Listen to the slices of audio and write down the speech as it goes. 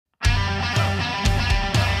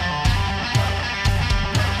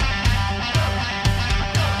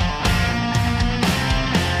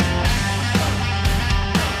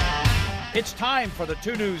It's time for the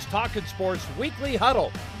 2 News Talking Sports Weekly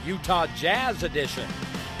Huddle, Utah Jazz edition.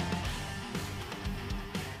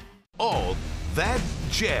 All That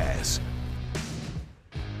Jazz.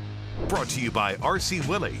 Brought to you by R.C.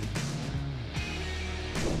 Willey.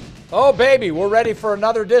 Oh, baby, we're ready for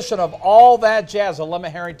another edition of All That Jazz. Alema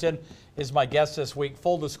Harrington is my guest this week.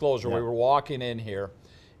 Full disclosure, we were walking in here,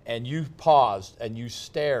 and you paused and you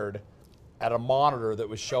stared at a monitor that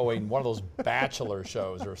was showing one of those Bachelor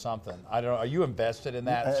shows or something. I don't know. Are you invested in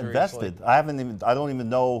that? Seriously? Invested. I don't even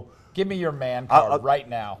know. Give me your man card right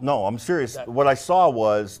now. No, I'm serious. What I saw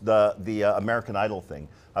was the American Idol thing.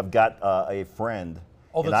 I've got a friend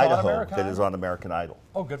in Idaho that is on American Idol.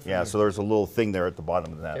 Oh, good for you. Yeah, so the's a little thing there at the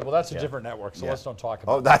bottom of that. Okay, well, that's a different network, so let's don't talk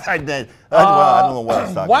about that. I don't know what I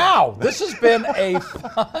was talking about. Wow, this has been a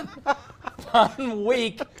fun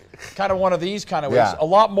week. Kind of one of these kind of weeks. A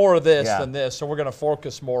lot more of this than this, so we're going to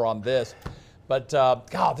focus more on this. But,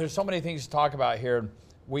 God, there's so many things to talk about here.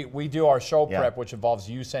 We do our show prep, which involves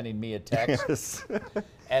you sending me a text. Yes.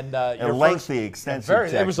 And a lengthy, extensive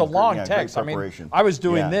text. It was a long text. I mean, I was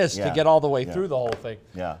doing this to get all the way through the whole thing.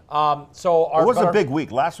 Yeah. So it was a big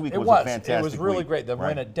week. Last week was a fantastic week. It was really great. The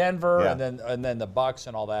win at Denver and then the Bucks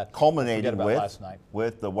and all that. Culminated last night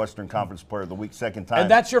with the Western Conference Player of the Week, second time. And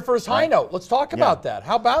that's your first high note. Let's talk about that.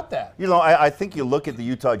 How about that? You know, I think you look at the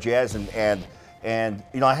Utah Jazz and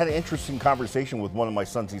you know, I had an interesting conversation with one of my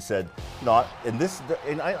sons. He said, you know,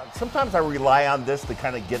 sometimes I rely on this to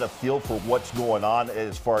kind of get a feel for what's going on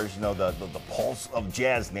as far as, you know, the pulse of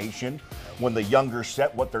Jazz Nation when the younger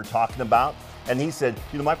set, what they're talking about. And he said,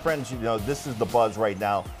 you know, my friends, you know, this is the buzz right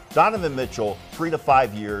now. Donovan Mitchell, 3 to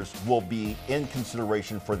 5 years, will be in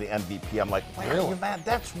consideration for the MVP. I'm like, really? Man,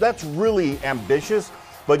 that's really ambitious.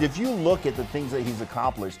 But if you look at the things that he's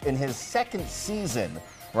accomplished in his second season,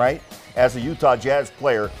 right, as a Utah Jazz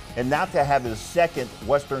player, and now to have his second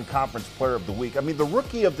Western Conference Player of the Week. I mean, the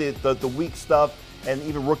Rookie of the Week stuff and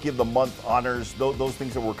even Rookie of the Month honors, those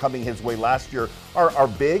things that were coming his way last year are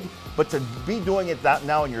big, but to be doing it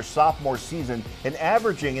now in your sophomore season and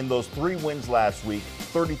averaging in those 3 wins last week,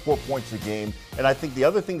 34 points a game, and I think the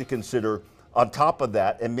other thing to consider on top of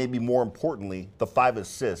that, and maybe more importantly, the 5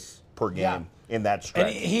 assists per game in that stretch.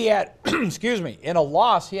 And he had, excuse me, in a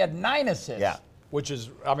loss, he had 9 assists. Yeah. Which is,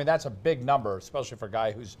 I mean, that's a big number, especially for a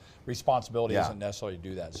guy whose responsibility isn't necessarily to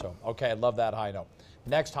do that. So, okay, I love that high note.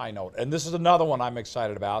 Next high note, and this is another one I'm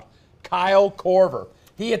excited about. Kyle Korver.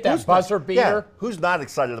 He hit that buzzer beater. Yeah. Who's not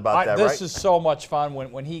excited about that, This is so much fun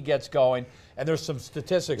when he gets going. And there's some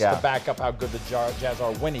statistics to back up how good the Jazz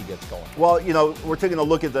are when he gets going. Well, you know, we're taking a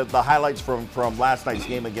look at the highlights from last night's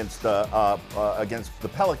game against the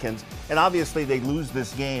Pelicans, and obviously they lose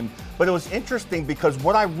this game. But it was interesting because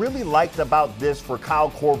what I really liked about this for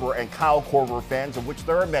Kyle Korver and Kyle Korver fans, of which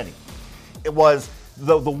there are many, it was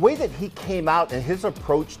the way that he came out and his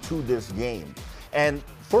approach to this game. And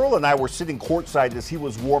Thurl and I were sitting courtside as he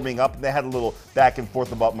was warming up, and they had a little back and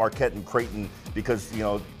forth about Marquette and Creighton because, you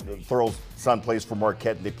know, Thurl's son plays for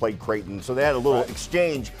Marquette and they played Creighton. So they had a little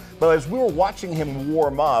exchange. But as we were watching him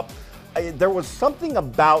warm up, there was something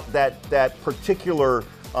about that particular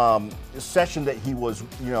session that he was,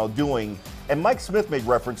 you know, doing. And Mike Smith made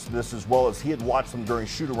reference to this as well, as he had watched him during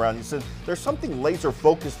shoot-around. He said there's something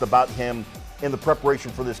laser-focused about him in the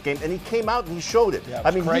preparation for this game. And he came out and he showed it.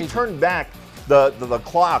 I mean, he turned back the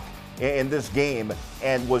clock in this game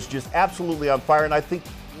and was just absolutely on fire. And I think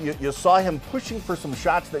you saw him pushing for some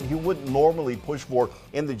shots that he wouldn't normally push for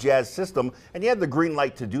in the Jazz system. And he had the green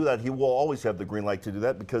light to do that. He will always have the green light to do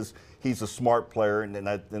that because he's a smart player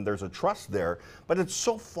and there's a trust there. But it's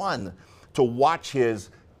so fun to watch his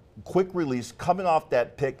quick release coming off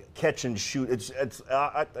that pick, catch and shoot.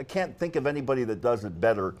 I can't think of anybody that does it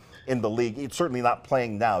better in the league. It's certainly not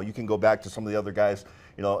playing now. You can go back to some of the other guys,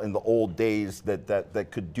 you know, in the old days that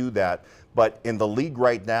could do that. But in the league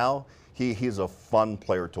right now, he's a fun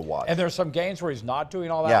player to watch. And there's some games where he's not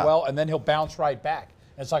doing all that well, and then he'll bounce right back.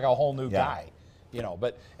 It's like a whole new guy, you know.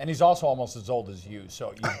 And he's also almost as old as you,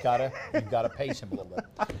 so you've got to pace him a little bit.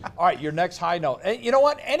 All right, your next high note. And you know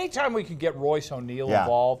what? Anytime we can get Royce O'Neal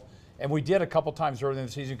involved, and we did a couple times early in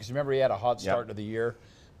the season because remember he had a hot start to the year.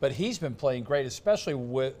 But he's been playing great, especially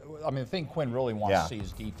with, I mean, the thing Quinn really wants to see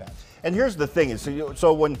is defense. And here's the thing, is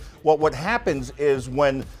so when what happens is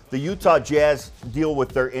when the Utah Jazz deal with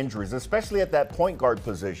their injuries, especially at that point guard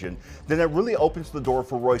position, then it really opens the door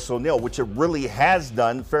for Royce O'Neal, which it really has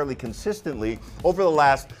done fairly consistently over the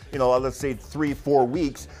last, you know, let's say 3-4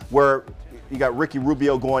 weeks, where Ricky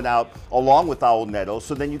Rubio going out along with Raul Neto.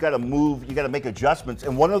 So then you got to make adjustments,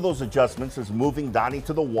 and one of those adjustments is moving Donnie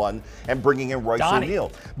to the 1 and bringing in Royce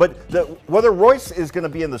O'Neal. But whether Royce is going to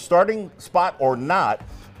be in the starting spot or not,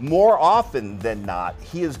 more often than not,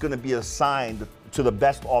 he is going to be assigned to the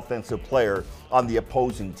best offensive player on the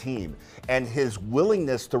opposing team. And his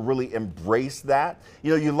willingness to really embrace that,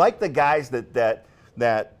 you like the guys that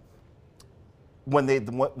when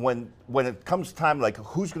it comes time, like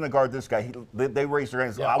who's going to guard this guy, they raise their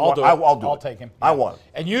hands. Yeah, I'll do it. I'll take him. I want it.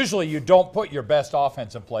 And usually you don't put your best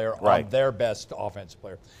offensive player on their best offensive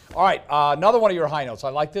player. All right, another one of your high notes. I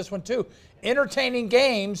like this one too. Entertaining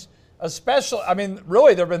games, especially. I mean,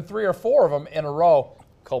 really, there have been 3 or 4 of them in a row,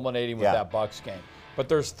 culminating with that Bucks game. But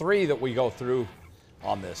there's 3 that we go through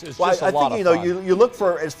on this. It's just a lot of fun. You look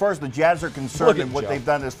for, as far as the Jazz are concerned, and what they've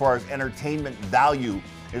done as far as entertainment value.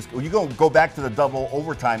 You go back to the double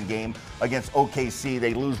overtime game against OKC.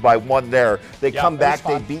 They lose by 1 there. They come back,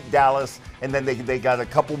 they beat Dallas, and then they got a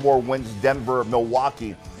couple more wins, Denver,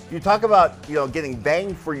 Milwaukee. You talk about getting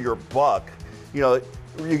bang for your buck.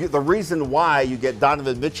 The reason why you get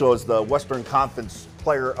Donovan Mitchell as the Western Conference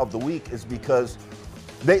Player of the Week is because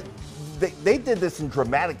they did this in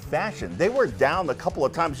dramatic fashion. They were down a couple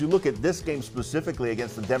of times. You look at this game specifically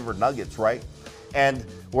against the Denver Nuggets, right? And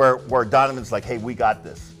where Donovan's like, hey, we got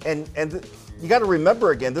this. And you got to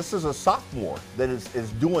remember, again, this is a sophomore that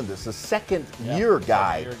is doing this, a second-year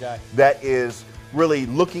guy that is really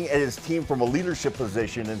looking at his team from a leadership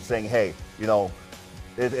position and saying, hey,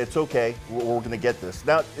 it's okay, we're going to get this.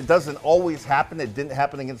 Now, it doesn't always happen. It didn't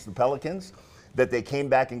happen against the Pelicans, that they came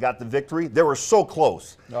back and got the victory. They were so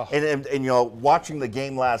close. Oh. And watching the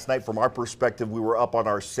game last night, from our perspective, we were up on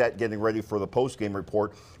our set getting ready for the post-game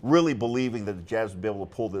report, really believing that the Jazz would be able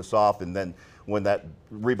to pull this off. And then when that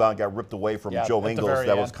rebound got ripped away from Joe Ingles,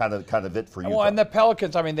 that was kind of it for Utah. Well, and the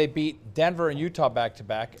Pelicans, I mean, they beat Denver and Utah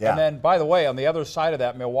back-to-back. Yeah. And then, by the way, on the other side of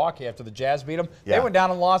that, Milwaukee, after the Jazz beat them, they went down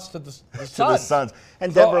and lost to the Suns. To the Suns.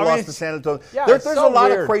 And Denver lost to San Antonio. Yeah, there's a lot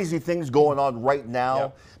of crazy things going on right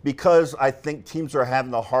now because I think teams are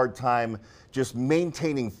having a hard time just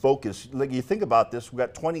maintaining focus. Like, you think about this, we've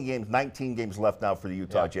got 20 games, 19 games left now for the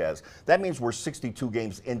Utah Jazz. That means we're 62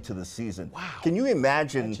 games into the season. Wow. Can you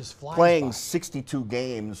imagine playing 62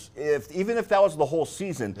 games, even if that was the whole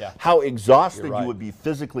season, how exhausted you would be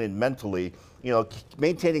physically and mentally?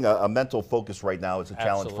 Maintaining a mental focus right now is a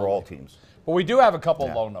challenge for all teams. But we do have a couple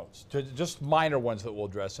of low notes, just minor ones that we'll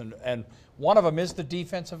address. And one of them is the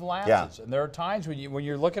defensive lapses. And there are times when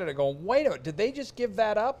you're looking at it going, wait a minute, did they just give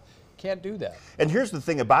that up? Can't do that. And here's the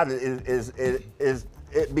thing about it is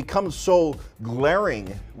it becomes so glaring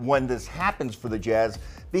when this happens for the Jazz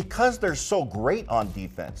because they're so great on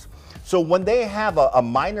defense. So when they have a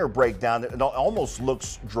minor breakdown, it almost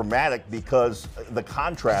looks dramatic because the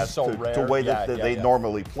contrast to the way that they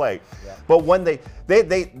normally play. Yeah. But when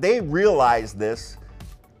they realize this,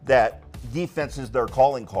 that defense is their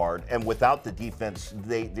calling card, and without the defense,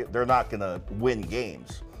 they're not going to win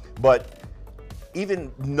games. But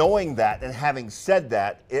even knowing that and having said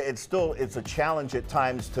that, it's a challenge at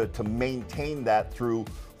times to maintain that through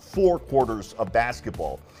 4 quarters of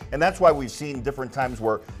basketball. And that's why we've seen different times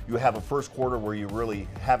where you have a first quarter where you really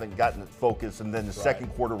haven't gotten it focused, and then the second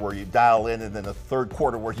quarter where you dial in, and then a third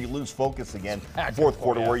quarter where you lose focus again, fourth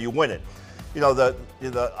quarter where you win it.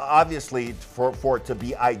 Obviously for it to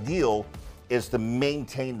be ideal is to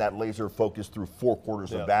maintain that laser focus through 4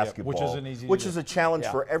 quarters of basketball, which isn't easy. Which is a challenge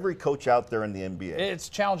for every coach out there in the NBA. It's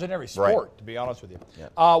a challenge in every sport, to be honest with you. Yeah.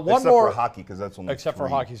 Except for hockey, because that's only for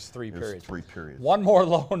hockey's 3 periods. 3 periods. One more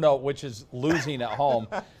low note, which is losing at home.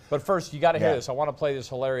 But first, you got to hear this. I want to play this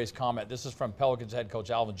hilarious comment. This is from Pelicans head coach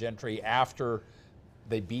Alvin Gentry after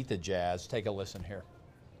they beat the Jazz. Take a listen here.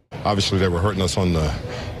 Obviously, they were hurting us on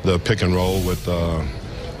the pick and roll with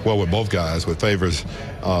both guys, with Favors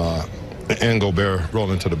and Gobert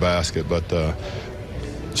rolling to the basket. But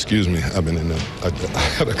excuse me, I've been in there. I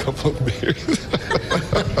had a couple of beers.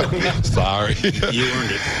 Sorry. You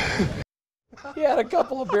earned it. He had a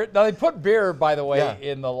couple of beers. Now, they put beer, by the way,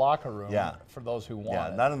 in the locker room for those who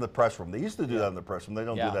want it. Not in the press room. They used to do that in the press room. They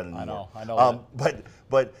don't do that anymore. I know.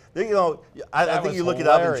 But I think you look at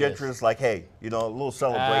Alvin Gentry, it's like, hey, a little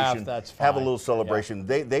celebration. That's fine. Have a little celebration.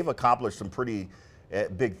 Yeah. They've accomplished some pretty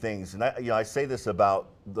big things. And I say this about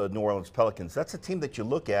the New Orleans Pelicans. That's a team that you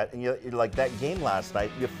look at, and you're like, that game last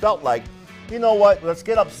night, you felt like, you know what, let's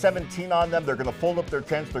get up 17 on them. They're going to fold up their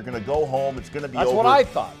tents. They're going to go home. It's going to be over. That's what I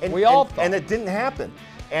thought. We all thought. And it didn't happen.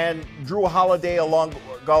 And Drew Holiday, along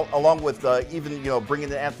with even bringing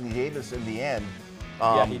in Anthony Davis in the end,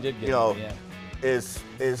 he did get in the end. is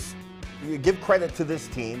you give credit to this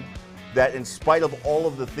team. that in spite of all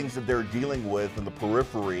of the things that they're dealing with in the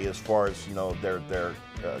periphery, as far as their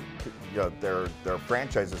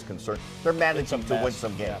franchise is concerned, they're managing to win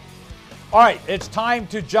some games. Yeah. All right, it's time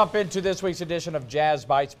to jump into this week's edition of Jazz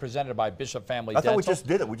Bites presented by Bishop Family Dental. I thought we just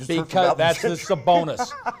did it. We just because that's just a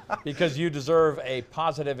bonus. Because you deserve a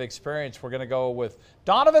positive experience. We're going to go with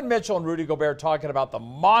Donovan Mitchell and Rudy Gobert talking about the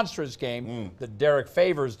monstrous game that Derek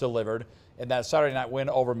Favors delivered in that Saturday night win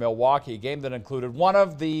over Milwaukee, a game that included one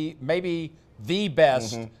of maybe the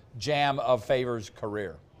best jam of Favors'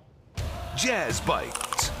 career. Jazz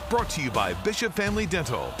Bites, brought to you by Bishop Family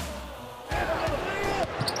Dental.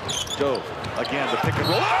 Dove again, the pick and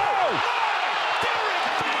roll. Oh!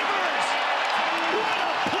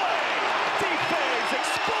 Derek Favors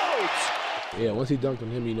explodes. Yeah, once he dunked on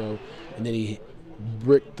him, and then he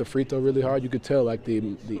bricked the free throw really hard. You could tell like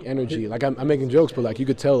the energy. Like I'm making jokes, but like you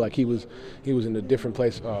could tell like he was in a different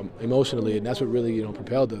place emotionally, and that's what really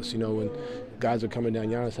propelled us. When guys are coming down,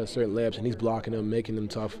 Giannis has certain layups and he's blocking them, making them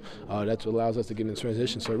tough. That's what allows us to get in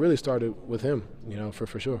transition. So it really started with him, for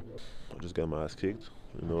sure. I just got my ass kicked,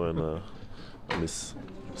 and on this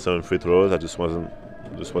 7 free throws, I just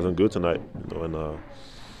wasn't good tonight, and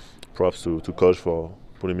props to coach for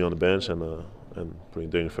putting me on the bench and putting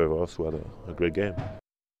Derek Favors, who had a great game.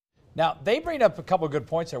 Now, they bring up a couple of good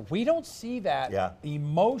points there. We don't see that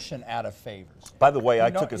emotion out of Favors. By the way,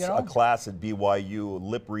 I took a class at BYU,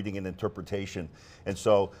 lip reading and interpretation, and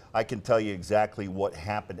so I can tell you exactly what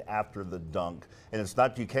happened after the dunk. And it's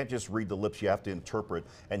not, you can't just read the lips, you have to interpret.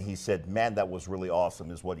 And he said, man, that was really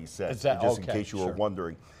awesome, is what he said, just in case you were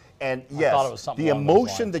wondering. And yes, the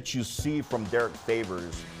emotion that you see from Derek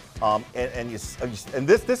Favors, and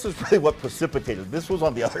this is really what precipitated. This was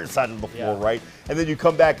on the other side of the floor, right? And then you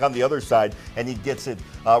come back on the other side, and he gets it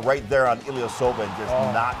right there on Ilyasova and just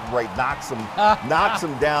knocks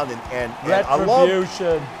him down. And I love,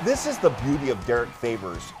 this is the beauty of Derek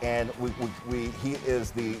Favors, and he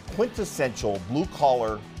is the quintessential blue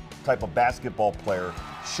collar type of basketball player.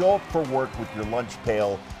 Show up for work with your lunch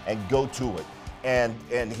pail and go to it.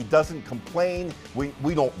 And he doesn't complain.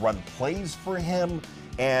 We don't run plays for him.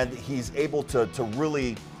 And he's able to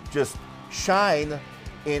really just shine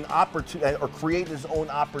in opportunity or create his own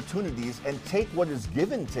opportunities and take what is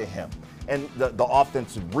given to him. And the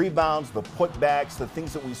offensive rebounds, the putbacks, the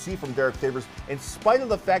things that we see from Derek Favors, in spite of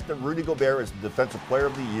the fact that Rudy Gobert is the Defensive Player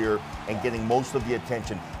of the Year and getting most of the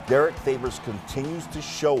attention, Derek Favors continues to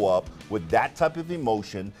show up with that type of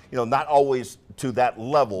emotion, not always to that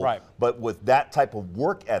level, but with that type of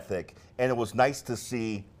work ethic. And it was nice to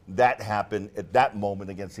see that happened at that moment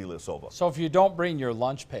against Ilyasova. So if you don't bring your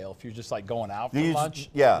lunch pail, if you're just like going out for lunch,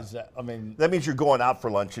 that means you're going out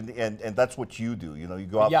for lunch, and that's what you do. You go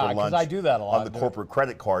out for lunch. Yeah, because I do that a lot on the corporate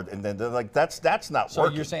credit card, and then they're like, that's not so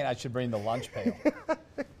working. So you're saying I should bring the lunch pail?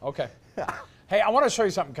 Okay. Hey, I want to show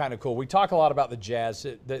you something kind of cool. We talk a lot about the Jazz.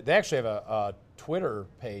 They actually have a Twitter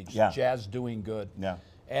page, Jazz Doing Good. Yeah.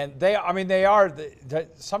 And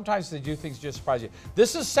sometimes they do things just surprise you.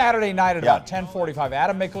 This is Saturday night at about 10:45.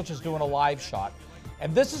 Adam Mikulich is doing a live shot,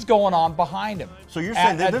 and this is going on behind him. So you're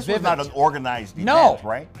saying that this was not an organized event,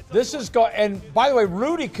 right? This is and by the way,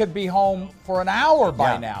 Rudy could be home for an hour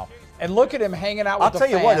by now. And look at him hanging out with the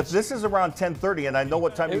fans. I'll tell you what, if this is around 10:30, and I know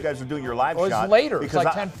what time you guys are doing your live shot. It's later. It's like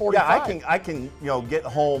 10:45. Yeah, I can get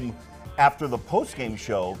home after the post-game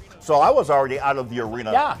show. So I was already out of the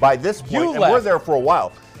arena by this point, and we're there for a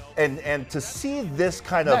while. And to see this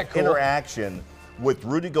kind of interaction with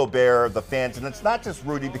Rudy Gobert, the fans, and it's not just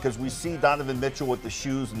Rudy, because we see Donovan Mitchell with the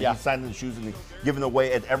shoes, and he's signing the shoes and he's giving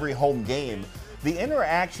away at every home game. The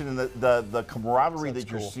interaction and the camaraderie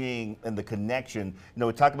that you're seeing and the connection,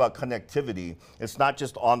 we talk about connectivity. It's not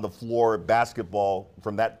just on the floor basketball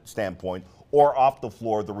from that standpoint, or off the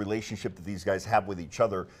floor, the relationship that these guys have with each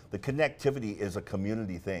other. The connectivity is a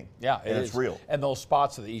community thing. Yeah, it's real. And those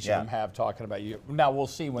spots that each of them have talking about you. Now, we'll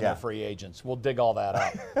see when they're free agents. We'll dig all that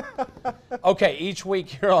up. Okay, each week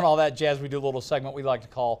here on All That Jazz, we do a little segment we like to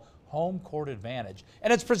call Home Court Advantage.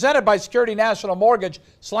 And it's presented by Security National Mortgage,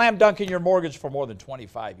 slam dunking your mortgage for more than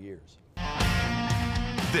 25 years.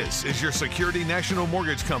 This is your Security National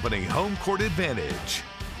Mortgage Company Home Court Advantage.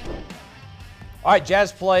 All right,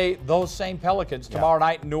 Jazz play those same Pelicans tomorrow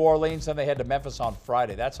night in New Orleans, then they head to Memphis on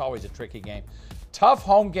Friday. That's always a tricky game. Tough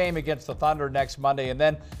home game against the Thunder next Monday, and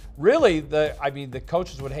then Really, the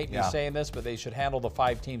coaches would hate me saying this, but they should handle the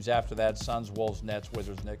 5 teams after that: Suns, Wolves, Nets,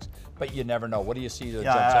 Wizards, Knicks. But you never know. What do you see that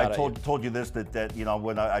jumps out at you? I told you this, that you know,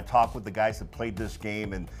 when I talk with the guys that played this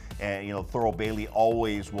game, and you know, Thurl Bailey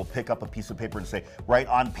always will pick up a piece of paper and say, right,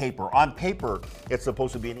 on paper, it's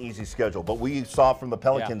supposed to be an easy schedule. But we saw from the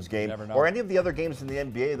Pelicans game, or any of the other games in the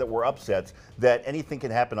NBA that were upsets, that anything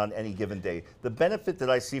can happen on any given day. The benefit that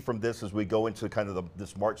I see from this as we go into kind of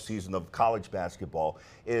this March season of college basketball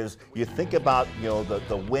is you think about, you know,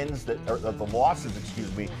 the wins or the losses,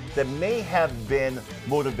 excuse me, that may have been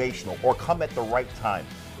motivational or come at the right time.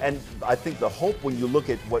 And I think the hope when you look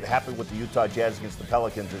at what happened with the Utah Jazz against the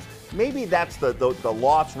Pelicans is maybe that's the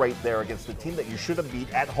loss right there against the team that you should have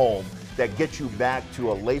beat at home that gets you back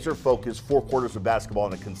to a laser-focused 4 quarters of basketball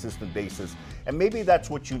on a consistent basis. And maybe that's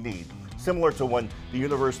what you need. Similar to when the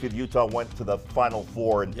University of Utah went to the Final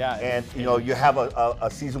Four, and you know, you have a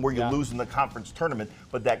season where you lose in the conference tournament,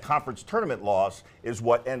 but that conference tournament loss is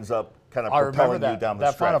what ends up kind of propelling you down the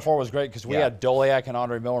stretch. That Final Four was great because we had Doleac and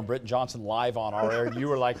Andre Miller and Britton Johnson live on our air, and you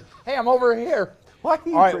were like, "Hey, I'm over here." Why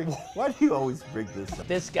do you always bring this up?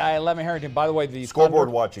 This guy, Lemon Harrington. By the way, the scoreboard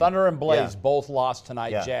watching. Thunder and Blaze both lost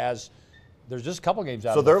tonight. Jazz. There's just a couple games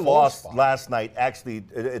out. So their loss last night, actually,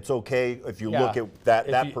 it's okay if you look at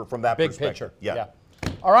that from that big perspective. Picture. Yeah.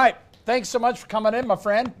 All right. Thanks so much for coming in, my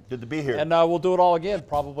friend. Good to be here. And we'll do it all again,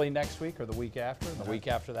 probably next week or the week after, and the week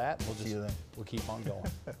after that. See you then. We'll keep on going.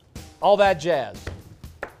 All that jazz.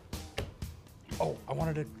 Oh, I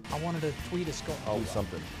wanted to tweet a score. Do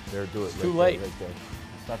something. There, do it. It's too late. Right there.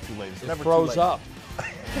 It's not too late. It's it never froze too late. up.